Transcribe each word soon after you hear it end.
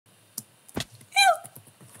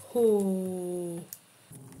Oh.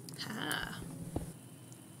 Ha.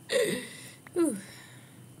 Ooh.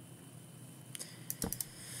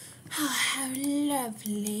 Oh, how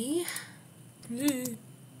lovely.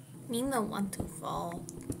 Nina want to fall.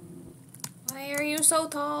 Why are you so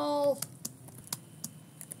tall?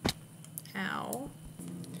 Ow.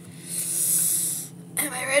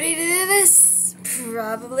 Am I ready to do this?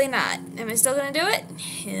 Probably not. Am I still gonna do it?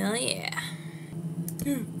 Hell yeah.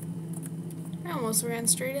 I almost ran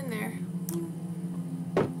straight in there.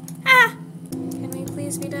 Ah! Can we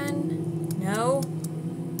please be done? No.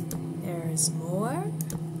 There's more,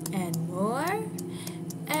 and more,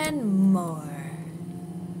 and more.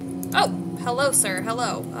 Oh! Hello, sir.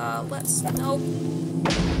 Hello. Let's... Nope.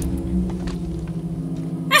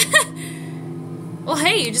 Well,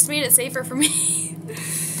 hey, you just made it safer for me.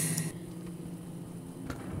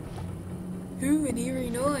 Ooh, an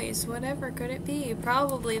eerie noise. Whatever could it be?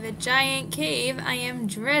 Probably the giant cave I am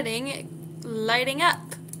dreading lighting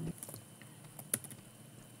up.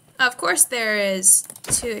 Of course there is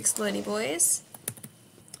 2 explodey boys.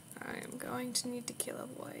 I am going to need to kill a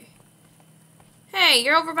boy. Hey,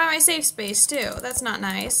 you're over by my safe space too. That's not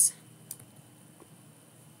nice.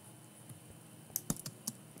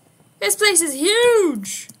 This place is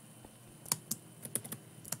huge!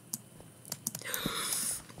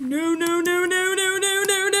 No, no, no, no, no, no, no,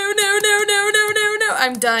 no, no, no, no, no, no, no.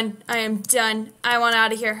 I'm done. I am done. I want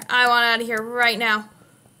out of here. I want out of here right now.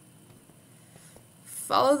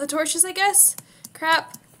 Follow the torches, I guess?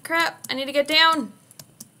 Crap. Crap. I need to get down.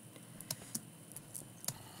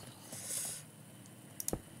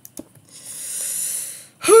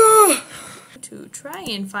 To try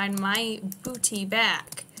and find my booty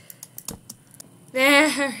back.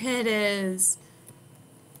 There it is.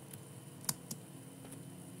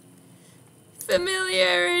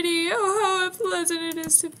 Familiarity. Oh, how pleasant it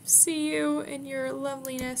is to see you in your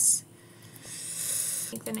loveliness.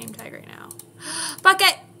 Make the name tag right now.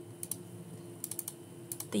 Bucket!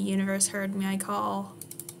 The universe heard my call.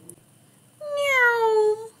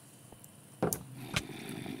 Meow.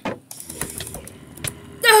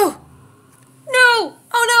 No! No!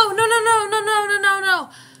 Oh no! No, no, no, no, no, no, no, no!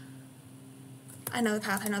 I know the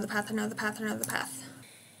path, I know the path, I know the path, I know the path.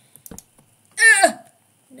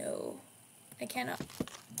 No. I cannot.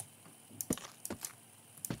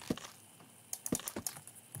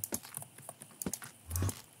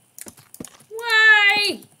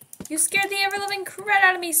 Why? You scared the ever-living crud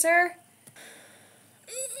out of me, sir.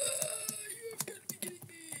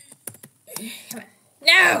 Come on.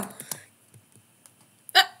 No!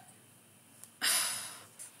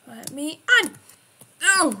 Let me on!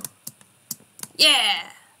 Oh!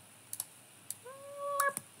 Yeah!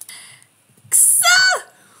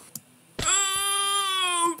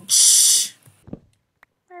 Ouch!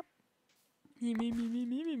 Of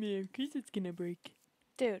course it's gonna break.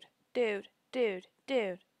 Dude,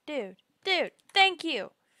 thank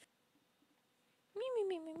you!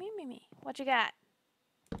 Me. What you got?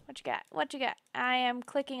 What you got? What you got? I am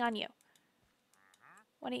clicking on you.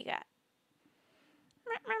 What do you got?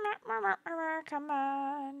 Come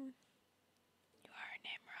on. You are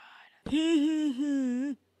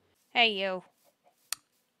Nimrod. Hey, you.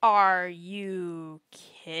 Are you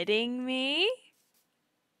kidding me?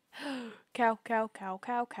 Cow. Ha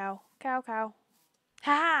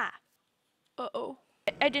ha! Uh-oh.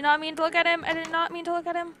 I did not mean to look at him. I did not mean to look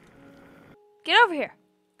at him. Get over here.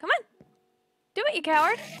 Come on. Do it, you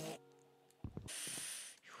coward.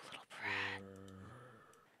 You little brat.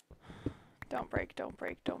 Don't break.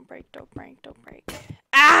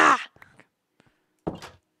 Ah!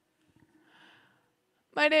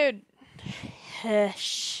 My dude.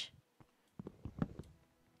 Hush.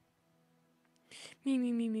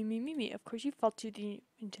 Me. Of course you fall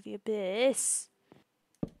into the abyss.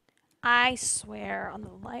 I swear on the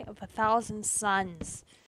light of 1,000 suns.